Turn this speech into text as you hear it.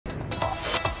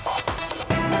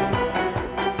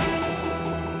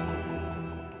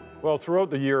Well, throughout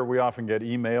the year, we often get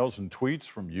emails and tweets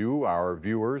from you, our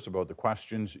viewers, about the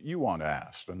questions you want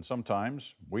asked, and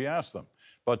sometimes we ask them.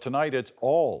 But tonight, it's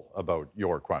all about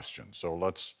your questions, so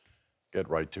let's get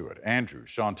right to it. Andrew,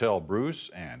 Chantal, Bruce,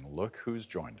 and look who's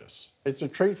joined us. It's a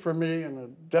treat for me and a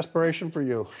desperation for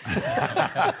you.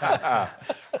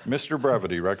 Mr.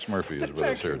 Brevity, Rex Murphy, is with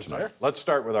us here tonight. Sir. Let's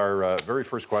start with our very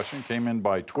first question. Came in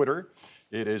by Twitter.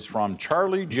 It is from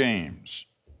Charlie James.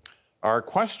 Are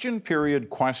question period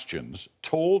questions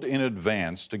told in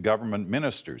advance to government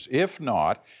ministers? If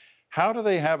not, how do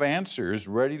they have answers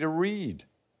ready to read?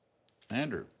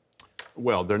 Andrew.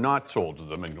 Well, they're not told to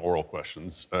them in oral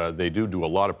questions. They do a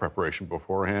lot of preparation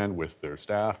beforehand with their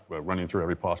staff, running through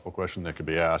every possible question that could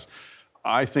be asked.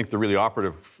 I think the really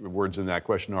operative words in that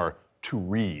question are to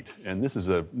read. And this is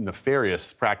a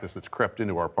nefarious practice that's crept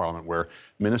into our parliament where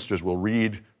ministers will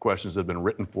read questions that have been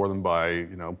written for them by,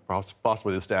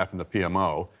 possibly the staff and the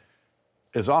PMO.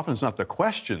 As often as not, the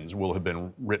questions will have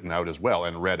been written out as well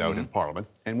and read out in Parliament.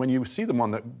 And when you see them on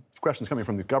the questions coming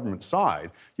from the government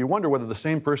side, you wonder whether the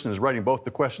same person is writing both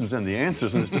the questions and the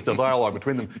answers, and it's just a dialogue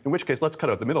between them, in which case, let's cut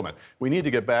out the middleman. We need to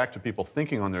get back to people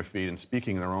thinking on their feet and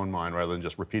speaking in their own mind rather than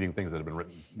just repeating things that have been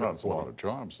written. That's a lot of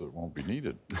jobs that won't be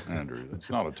needed, Andrew. It's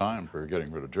not a time for getting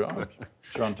rid of jobs.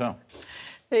 Chantal.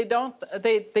 They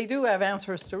do have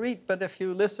answers to read, but if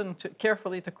you listen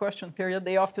carefully to question period,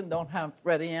 they often don't have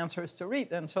ready answers to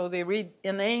read. And so they read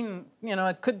inane,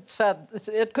 it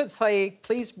could say,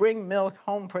 please bring milk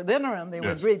home for dinner, and they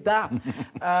would read that.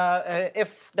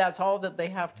 If that's all that they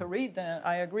have to read,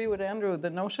 I agree with Andrew. The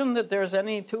notion that there's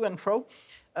any to and fro,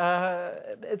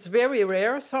 it's very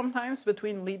rare sometimes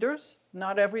between leaders.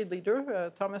 Not every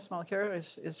leader. Thomas Mulcair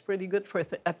is pretty good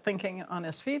at thinking on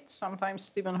his feet. Sometimes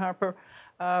Stephen Harper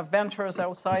ventures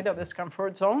outside of his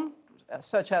comfort zone,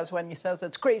 such as when he says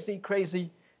it's crazy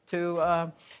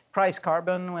to price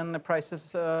carbon when the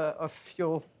prices of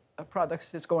fuel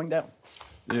products is going down.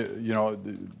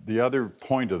 The other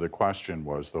point of the question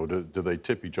was, though, do they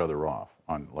tip each other off?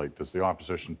 Does the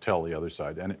opposition tell the other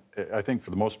side? And I think for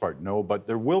the most part, no, but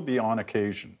there will be on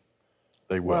occasion.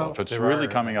 They will. Well, if it's really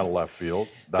coming out of left field,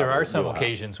 there are some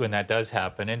occasions when that does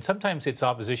happen. And sometimes it's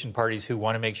opposition parties who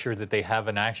want to make sure that they have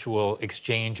an actual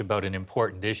exchange about an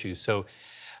important issue. So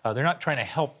they're not trying to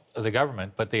help the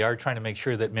government, but they are trying to make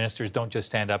sure that ministers don't just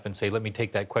stand up and say, let me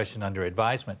take that question under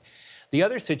advisement. The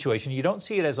other situation, you don't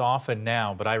see it as often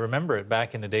now, but I remember it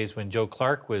back in the days when Joe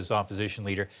Clark was opposition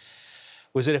leader,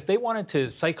 was that if they wanted to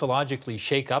psychologically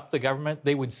shake up the government,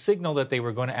 they would signal that they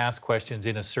were going to ask questions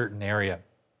in a certain area.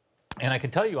 And I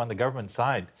can tell you on the government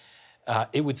side,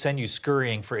 it would send you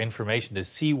scurrying for information to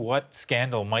see what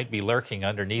scandal might be lurking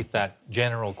underneath that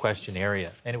general question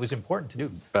area. And it was important to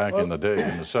do. Back in the day,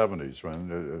 in the 70s,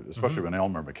 when, especially when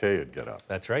Elmer MacKay would get up.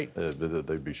 That's right.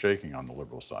 They'd be shaking on the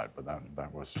Liberal side, but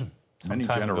that was many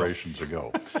generations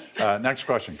ago. Next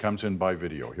question comes in by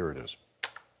video. Here it is.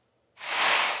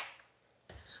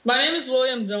 My name is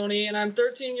William Doney, and I'm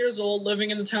 13 years old,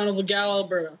 living in the town of Legal,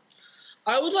 Alberta.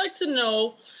 I would like to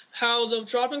know how the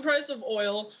dropping price of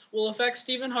oil will affect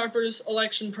Stephen Harper's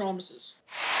election promises.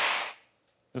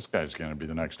 This guy's going to be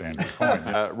the next Andrew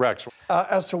Coyne. Rex.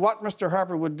 As to what Mr.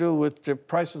 Harper would do with the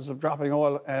prices of dropping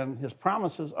oil and his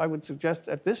promises, I would suggest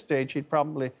at this stage he'd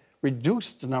probably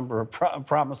reduce the number of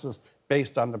promises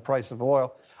based on the price of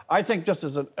oil. I think, just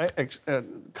as a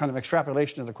kind of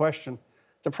extrapolation of the question,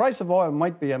 the price of oil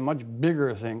might be a much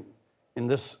bigger thing in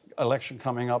this election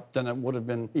coming up than it would have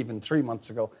been even 3 months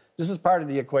ago. This is part of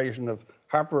the equation of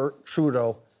Harper,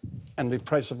 Trudeau, and the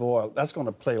price of oil. That's going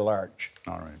to play large.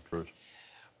 All right, Bruce.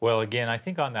 Well, again, I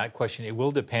think on that question, it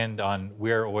will depend on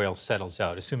where oil settles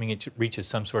out, assuming it reaches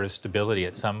some sort of stability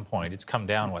at some point. It's come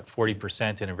down,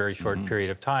 40% in a very short period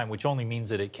of time, which only means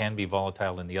that it can be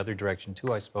volatile in the other direction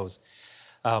too, I suppose.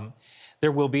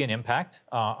 There will be an impact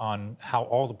on how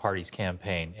all the parties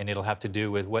campaign, and it'll have to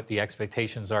do with what the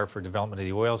expectations are for development of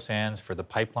the oil sands, for the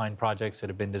pipeline projects that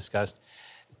have been discussed.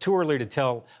 Too early to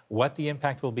tell what the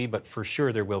impact will be, but for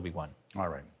sure there will be one. All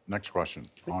right. Next question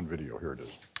on video. Here it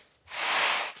is.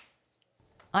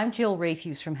 I'm Jill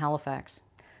Rayfuse from Halifax.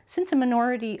 Since a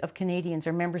minority of Canadians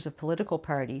are members of political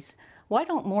parties, why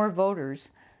don't more voters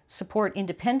support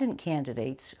independent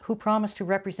candidates who promise to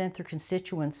represent their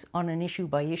constituents on an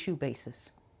issue-by-issue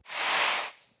basis?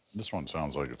 This one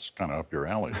sounds like it's kind of up your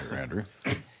alley here, Andrew.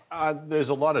 There's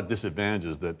a lot of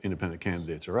disadvantages that independent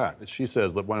candidates are at. She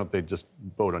says, why don't they just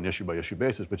vote on issue-by-issue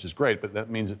basis, which is great, but that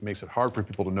means it makes it hard for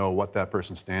people to know what that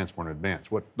person stands for in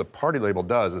advance. What the party label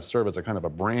does is serve as a kind of a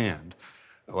brand.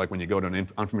 Like when you go to an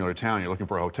unfamiliar town, you're looking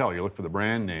for a hotel, you look for the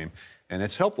brand name, and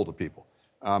it's helpful to people.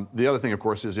 The other thing, of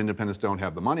course, is independents don't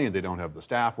have the money and they don't have the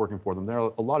staff working for them. There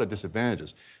are a lot of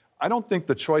disadvantages. I don't think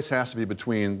the choice has to be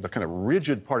between the kind of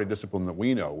rigid party discipline that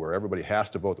we know, where everybody has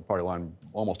to vote the party line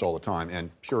almost all the time, and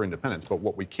pure independence. But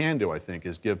what we can do, I think,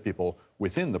 is give people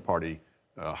within the party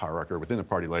hierarchy, or within the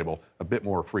party label, a bit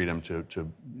more freedom to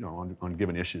on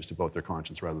given issues, to vote their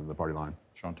conscience rather than the party line.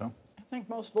 Chantal? I think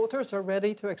most voters are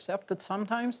ready to accept that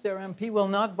sometimes their MP will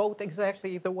not vote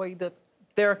exactly the way that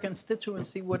their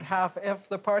constituency would have if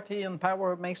the party in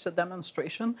power makes a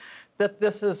demonstration that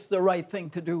this is the right thing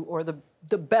to do, or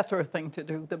the better thing to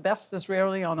do. The best is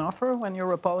rarely on offer when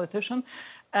you're a politician.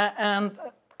 And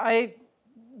I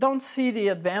don't see the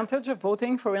advantage of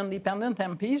voting for independent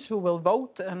MPs who will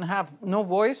vote and have no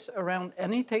voice around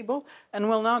any table and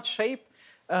will not shape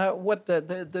what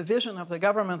the vision of the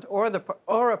government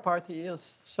or a party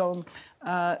is. So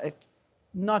I'm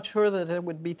not sure that it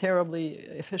would be terribly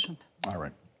efficient. All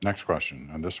right. Next question,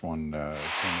 and this one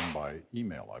came in by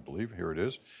email, I believe. Here it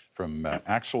is, from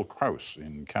Axel Kraus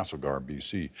in Castlegar,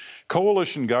 BC.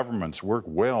 Coalition governments work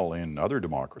well in other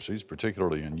democracies,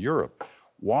 particularly in Europe.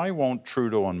 Why won't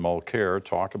Trudeau and Mulcair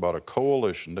talk about a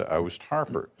coalition to oust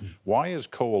Harper? Why is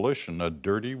coalition a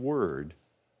dirty word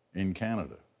in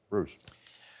Canada? Bruce?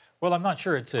 Well, I'm not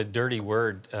sure it's a dirty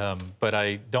word, but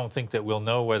I don't think that we'll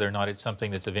know whether or not it's something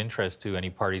that's of interest to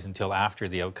any parties until after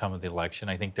the outcome of the election.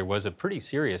 I think there was a pretty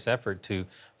serious effort to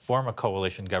form a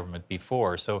coalition government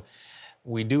before. So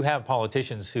we do have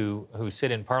politicians who sit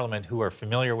in Parliament who are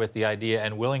familiar with the idea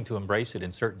and willing to embrace it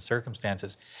in certain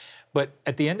circumstances. But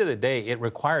at the end of the day, it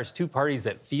requires two parties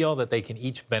that feel that they can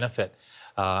each benefit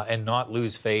and not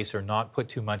lose face or not put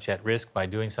too much at risk by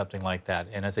doing something like that.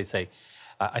 And as I say,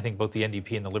 I think both the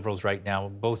NDP and the Liberals right now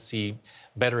both see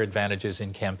better advantages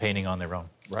in campaigning on their own.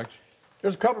 Rex?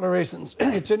 There's a couple of reasons.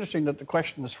 It's interesting that the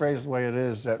question is phrased the way it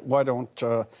is, that why don't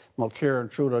Mulcair and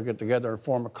Trudeau get together and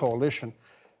form a coalition?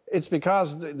 It's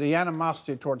because the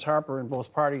animosity towards Harper in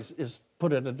both parties is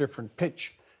put at a different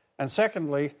pitch. And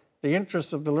secondly, the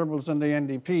interests of the Liberals and the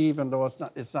NDP, even though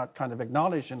it's not kind of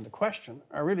acknowledged in the question,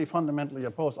 are really fundamentally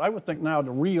opposed. I would think now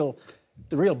the real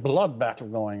blood battle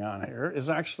going on here is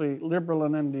actually Liberal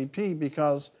and NDP,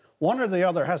 because one or the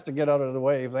other has to get out of the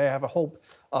way if they have a hope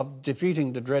of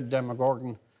defeating the dread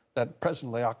Demogorgon that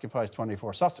presently occupies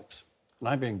 24 Sussex. And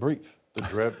I'm being brief.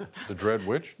 The dread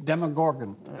which?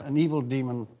 Demogorgon, an evil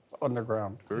demon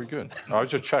underground. Very good. I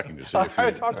was just checking to see if you...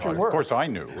 I thought you were. Of course I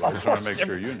knew. I just want to make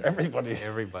sure you knew. Everybody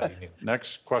knew.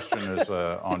 Next question is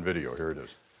on video. Here it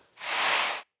is.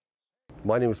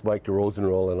 My name is Mike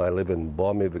DeRosenroll, and I live in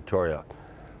Balmain, Victoria.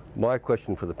 My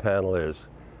question for the panel is,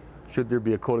 should there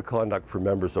be a code of conduct for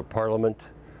members of Parliament,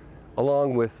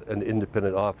 along with an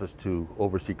independent office to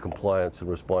oversee compliance and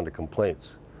respond to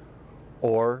complaints?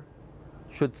 Or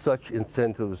should such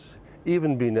incentives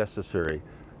even be necessary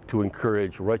to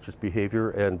encourage righteous behavior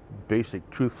and basic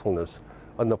truthfulness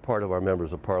on the part of our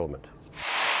members of Parliament?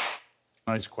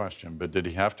 Nice question, but did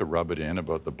he have to rub it in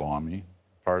about the balmy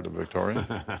part of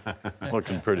Victoria?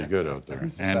 Looking pretty good out there.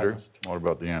 Andrew, what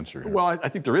about the answer here? Well, I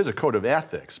think there is a code of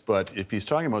ethics, but if he's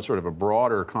talking about sort of a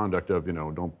broader conduct of,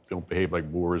 don't behave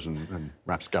like boors and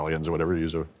rapscallions or whatever, to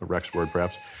use a Rex word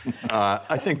perhaps,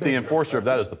 I think the enforcer of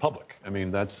that is the public. I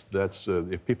mean, that's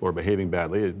if people are behaving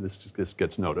badly, this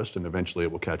gets noticed, and eventually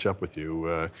it will catch up with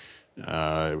you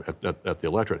at the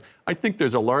electorate. I think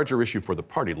there's a larger issue for the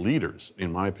party leaders,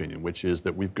 in my opinion, which is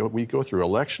that we go through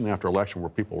election after election where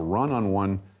people run on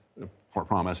one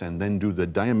promise and then do the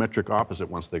diametric opposite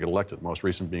once they get elected. The most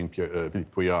recent being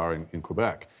Couillard in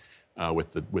Quebec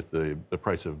with the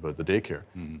price of the daycare.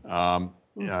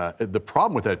 The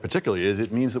problem with that particularly is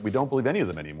it means that we don't believe any of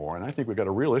them anymore, and I think we've got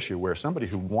a real issue where somebody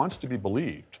who wants to be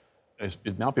believed,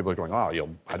 now people are going, oh,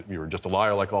 you're just a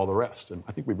liar like all the rest. And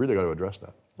I think we've really got to address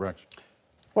that. Rex?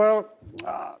 Well,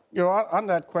 on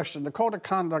that question, the code of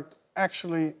conduct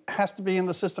actually has to be in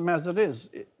the system as it is.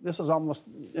 This is almost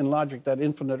in logic that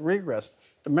infinite regress.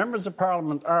 The members of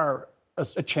Parliament are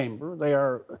a chamber. They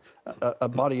are a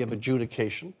body of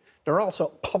adjudication. They're also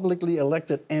publicly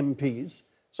elected MPs,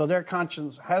 so their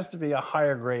conscience has to be a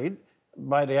higher grade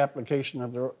by the application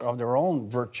of their own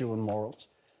virtue and morals.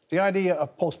 The idea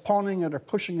of postponing it or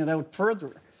pushing it out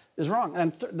further is wrong.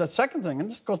 And the second thing, and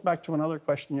this goes back to another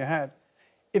question you had,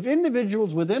 if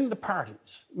individuals within the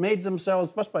parties made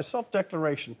themselves, just by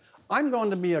self-declaration, I'm going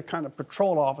to be a kind of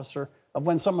patrol officer of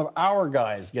when some of our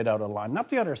guys get out of line, not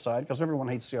the other side, because everyone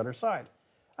hates the other side.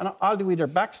 And I'll do either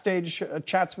backstage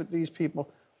chats with these people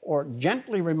or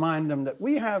gently remind them that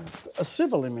we have a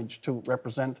civil image to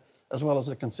represent as well as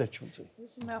a constituency.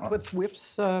 Isn't that what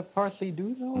whips partly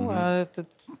do, though?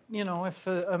 If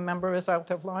a member is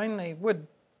out of line, they would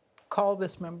call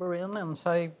this member in and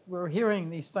say, we're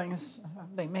hearing these things.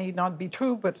 They may not be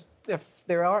true, but if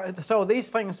there are, so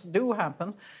these things do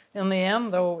happen. In the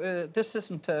end, though, this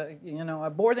isn't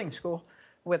a boarding school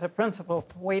with a principal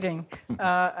waiting.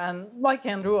 And like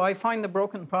Andrew, I find the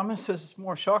broken promises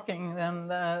more shocking than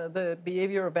the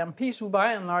behavior of MPs who,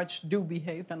 by and large, do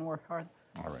behave and work hard.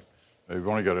 All right. We've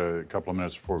only got a couple of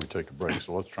minutes before we take a break,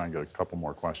 so let's try and get a couple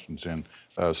more questions in,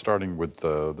 starting with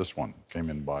this one, came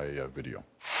in by video.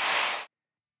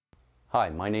 Hi,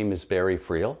 my name is Barry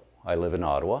Friel. I live in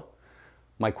Ottawa.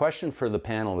 My question for the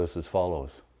panel is as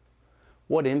follows.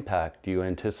 What impact do you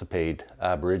anticipate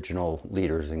Aboriginal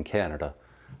leaders in Canada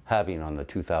having on the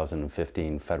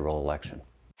 2015 federal election?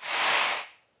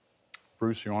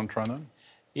 Bruce, you want to try that?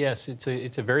 Yes,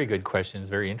 it's a very good question. It's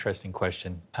a very interesting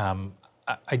question.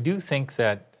 I do think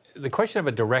that the question of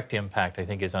a direct impact, I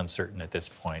think, is uncertain at this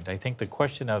point. I think the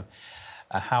question of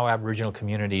how Aboriginal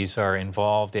communities are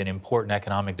involved in important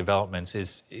economic developments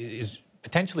is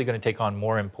potentially going to take on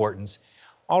more importance,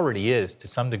 already is to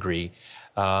some degree,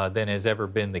 than has ever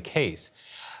been the case.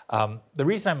 The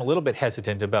reason I'm a little bit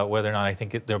hesitant about whether or not I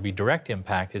think there'll be direct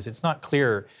impact is it's not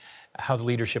clear how the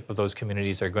leadership of those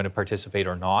communities are going to participate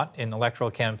or not in electoral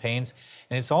campaigns.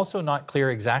 And it's also not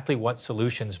clear exactly what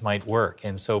solutions might work.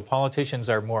 And so politicians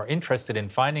are more interested in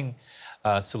finding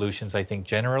solutions, I think,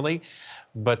 generally.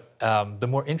 But the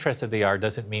more interested they are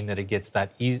doesn't mean that it gets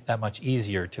that much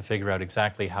easier to figure out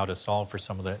exactly how to solve for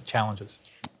some of the challenges.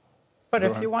 But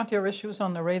if you want your issues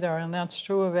on the radar, and that's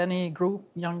true of any group,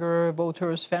 younger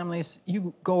voters, families,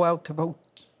 you go out to vote.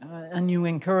 And you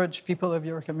encourage people of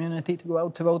your community to go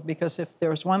out to vote, because if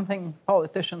there's one thing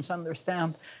politicians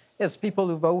understand, it's people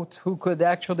who vote who could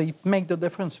actually make the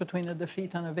difference between a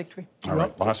defeat and a victory. All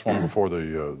right, last one before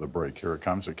the break. Here it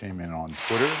comes. It came in on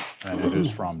Twitter, and it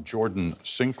is from Jordan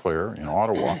Sinclair in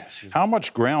Ottawa. How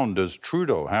much ground does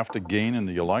Trudeau have to gain in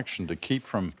the election to keep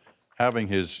from having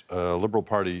his Liberal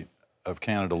Party of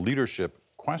Canada leadership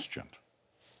questioned?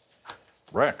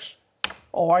 Rex.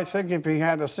 Oh, I think if he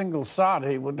had a single sod,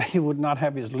 he would not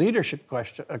have his leadership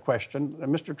questioned.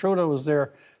 Mr. Trudeau was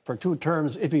there for 2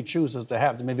 terms if he chooses to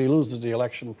have them. If he loses the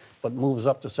election but moves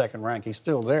up to second rank, he's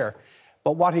still there.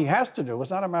 But what he has to do is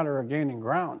not a matter of gaining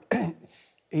ground.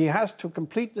 He has to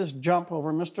complete this jump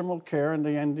over Mr. Mulcair and the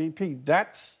NDP.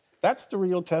 That's the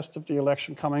real test of the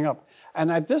election coming up.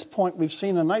 And at this point, we've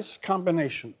seen a nice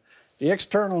combination. The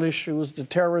external issues, the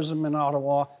terrorism in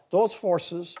Ottawa, those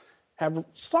forces have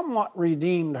somewhat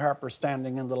redeemed Harper's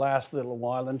standing in the last little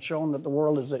while and shown that the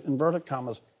world is an, inverted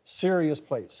commas, serious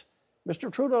place.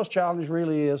 Mr. Trudeau's challenge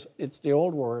really is, it's the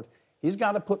old word, he's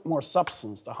got to put more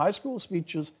substance. The high school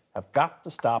speeches have got to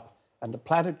stop, and the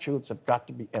platitudes have got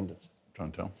to be ended.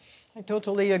 Chantal? I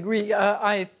totally agree.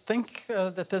 I think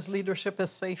that his leadership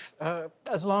is safe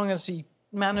as long as he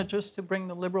manages to bring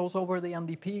the Liberals over the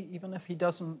NDP, even if he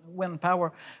doesn't win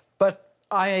power. But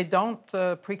I don't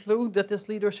preclude that this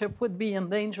leadership would be in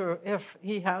danger if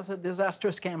he has a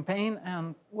disastrous campaign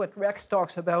and what Rex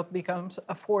talks about becomes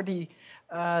a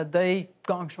 40-day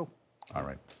gong show. All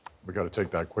right. We've got to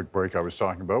take that quick break I was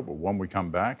talking about, but when we come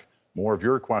back, more of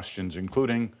your questions,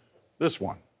 including this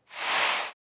one.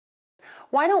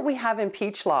 Why don't we have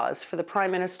impeach laws for the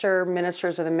Prime Minister,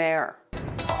 ministers, or the Mayor?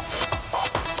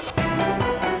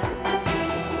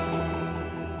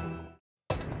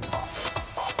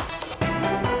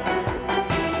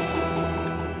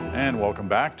 And welcome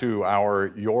back to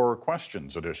our Your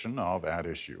Questions edition of At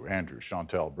Issue. Andrew,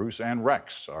 Chantal, Bruce, and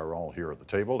Rex are all here at the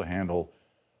table to handle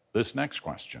this next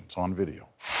question. It's on video.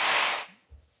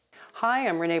 Hi,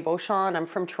 I'm Renee Beauchamp. I'm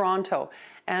from Toronto.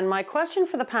 And my question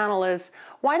for the panel is,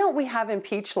 why don't we have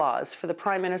impeach laws for the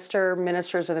Prime Minister,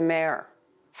 ministers, or the Mayor?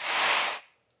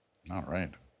 All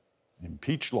right.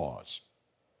 Impeach laws.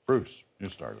 Bruce, you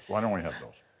start us. Why don't we have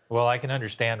those? Well, I can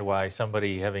understand why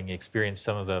somebody having experienced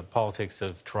some of the politics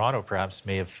of Toronto perhaps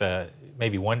may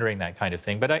be wondering that kind of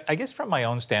thing. But I guess from my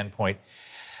own standpoint,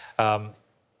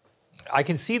 I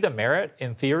can see the merit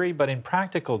in theory, but in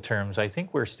practical terms, I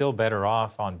think we're still better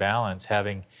off on balance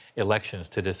having elections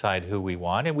to decide who we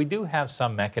want. And we do have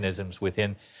some mechanisms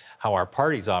within how our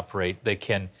parties operate that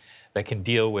can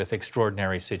deal with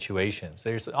extraordinary situations.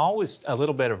 There's always a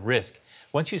little bit of risk.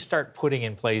 Once you start putting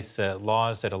in place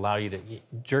laws that allow you to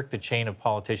jerk the chain of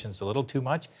politicians a little too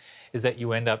much, is that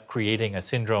you end up creating a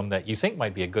syndrome that you think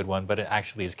might be a good one, but it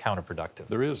actually is counterproductive.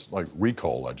 There is like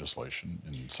recall legislation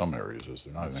in some areas, is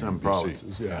there not? Some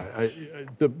provinces, yeah.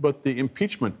 But the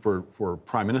impeachment for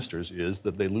prime ministers is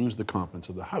that they lose the confidence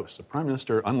of the House. A prime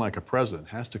minister, unlike a president,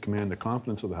 has to command the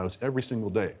confidence of the House every single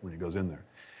day when he goes in there.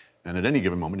 And at any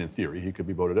given moment, in theory, he could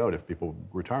be voted out if people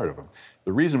grew tired of him.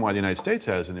 The reason why the United States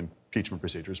has an impeachment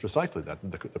procedure is precisely that.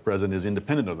 The president is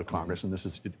independent of the Congress, and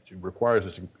it requires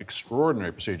this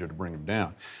extraordinary procedure to bring him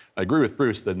down. I agree with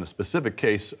Bruce that in the specific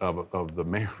case of the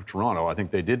mayor of Toronto, I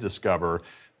think they did discover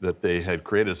that they had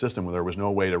created a system where there was no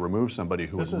way to remove somebody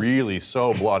who had really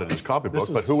so blotted his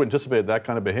copybook, but who anticipated that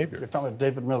kind of behavior. You're talking about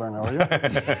David Miller now, are you?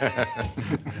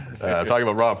 Talking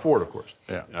about Rob Ford, of course.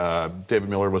 Yeah. David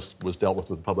Miller was dealt with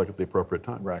the public at the appropriate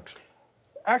time. Rex.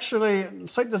 Actually,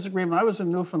 slight disagreement. I was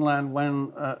in Newfoundland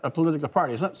when a political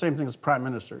party, it's not the same thing as prime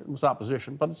minister, it was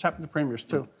opposition, but it's happened to premiers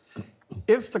too.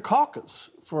 If the caucus,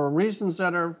 for reasons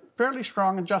that are fairly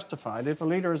strong and justified, if a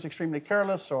leader is extremely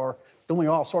careless or doing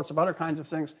all sorts of other kinds of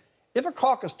things, if a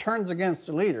caucus turns against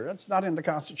the leader, that's not in the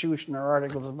Constitution or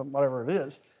articles of whatever it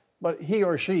is, but he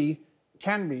or she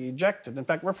can be ejected. In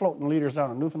fact, we're floating leaders down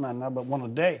in Newfoundland now, but one a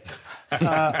day.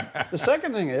 The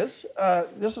second thing is,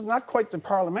 this is not quite the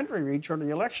parliamentary reach or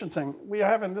the election thing. We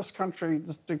have in this country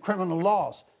the criminal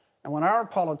laws. And when our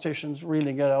politicians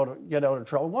really get out of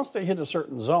trouble, once they hit a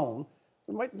certain zone,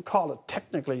 we mightn't call it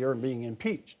technically you're being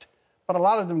impeached. But a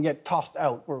lot of them get tossed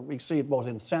out, where we see it both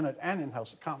in Senate and in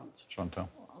House of Commons. Chantal.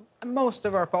 Most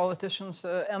of our politicians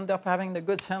end up having the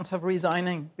good sense of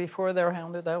resigning before they're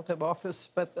handed out of office.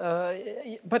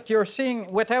 But you're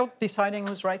seeing, without deciding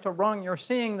who's right or wrong, you're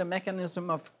seeing the mechanism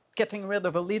of getting rid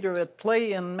of a leader at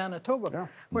play in Manitoba,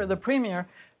 where the Premier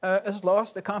has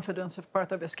lost the confidence of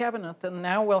part of his cabinet and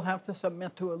now will have to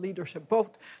submit to a leadership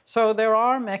vote. So there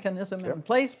are mechanisms in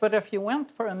place, but if you went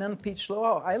for an impeach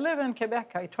law, I live in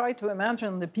Quebec, I try to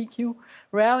imagine the PQ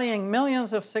rallying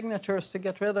millions of signatures to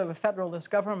get rid of a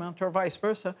federalist government or vice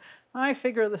versa. I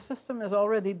figure the system is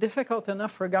already difficult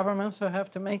enough for governments who have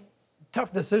to make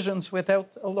tough decisions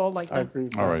without a law like that. I agree.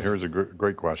 All right, here's a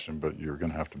great question, but you're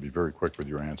going to have to be very quick with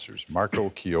your answers. Marco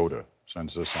Chioda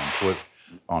sends this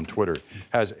on Twitter.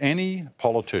 Has any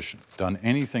politician done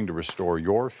anything to restore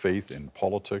your faith in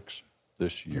politics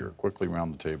this year? Quickly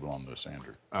around the table on this,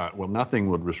 Andrew. Well, nothing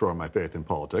would restore my faith in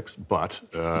politics, but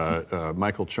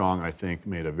Michael Chong, I think,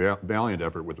 made a valiant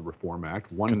effort with the Reform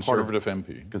Act. Conservative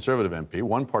MP. Conservative MP,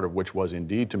 one part of which was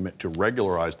indeed to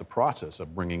regularize the process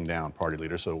of bringing down party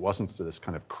leaders, so it wasn't this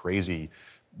kind of crazy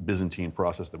Byzantine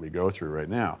process that we go through right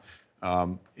now.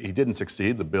 He didn't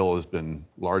succeed. The bill has been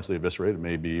largely eviscerated,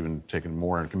 maybe even taken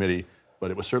more in committee, but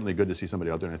it was certainly good to see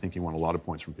somebody out there, and I think he won a lot of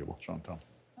points from people. Chantal.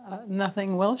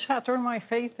 Nothing will shatter my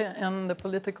faith in the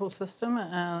political system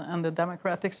and the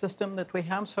democratic system that we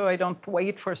have, so I don't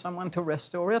wait for someone to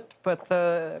restore it. But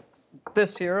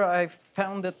this year I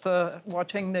found that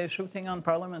watching the shooting on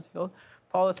Parliament Hill,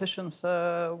 politicians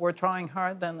were trying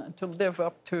hard to live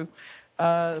up to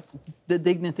the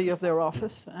dignity of their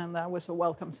office, and that was a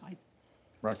welcome sight.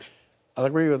 Rex. I'll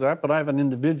agree with that, but I have an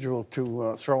individual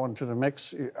to throw into the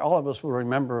mix. All of us will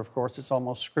remember, of course, it's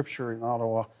almost scripture in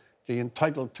Ottawa, the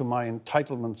Entitled to My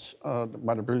Entitlements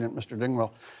by the brilliant Mr.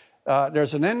 Dingwall.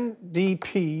 There's an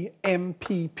NDP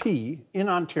MPP in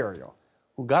Ontario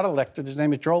who got elected. His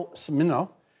name is Joe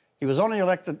Cimino. He was only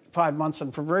elected 5 months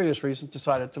and for various reasons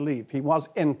decided to leave. He was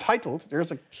entitled, there's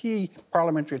a key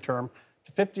parliamentary term,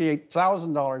 to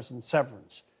 $58,000 in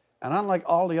severance. And unlike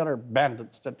all the other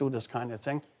bandits that do this kind of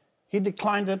thing, he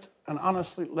declined it and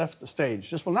honestly left the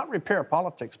stage. This will not repair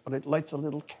politics, but it lights a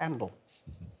little candle.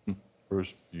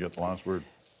 Bruce, you get the last word.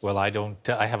 Well, I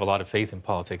have a lot of faith in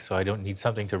politics, so I don't need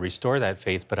something to restore that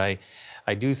faith. But I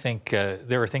do think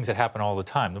there are things that happen all the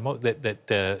time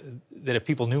that if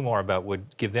people knew more about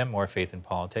would give them more faith in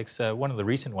politics. One of the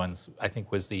recent ones, I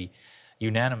think, was the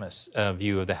unanimous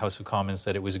view of the House of Commons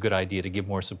that it was a good idea to give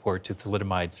more support to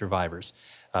thalidomide survivors.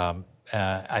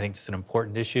 I think it's an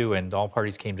important issue, and all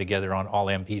parties came together on, all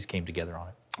MPs came together on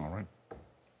it. All right.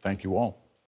 Thank you all.